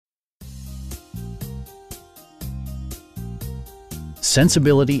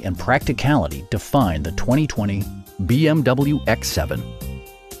Sensibility and practicality define the 2020 BMW X7.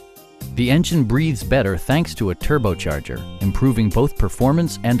 The engine breathes better thanks to a turbocharger, improving both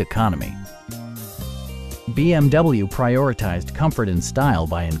performance and economy. BMW prioritized comfort and style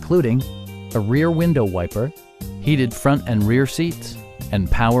by including a rear window wiper, heated front and rear seats,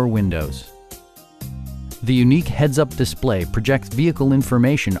 and power windows. The unique heads-up display projects vehicle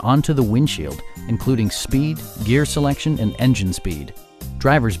information onto the windshield, including speed, gear selection, and engine speed.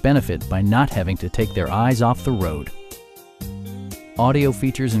 Drivers benefit by not having to take their eyes off the road. Audio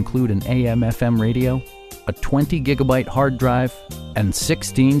features include an AM/FM radio, a 20 gigabyte hard drive, and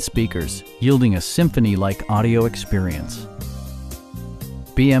 16 speakers, yielding a symphony-like audio experience.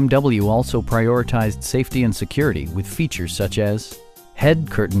 BMW also prioritized safety and security with features such as head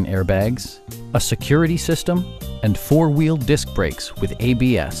curtain airbags, a security system, and four-wheel disc brakes with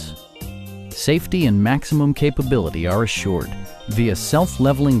ABS. Safety and maximum capability are assured via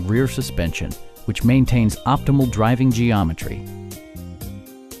self-leveling rear suspension, which maintains optimal driving geometry.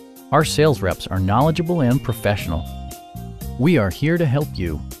 Our sales reps are knowledgeable and professional. We are here to help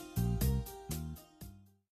you.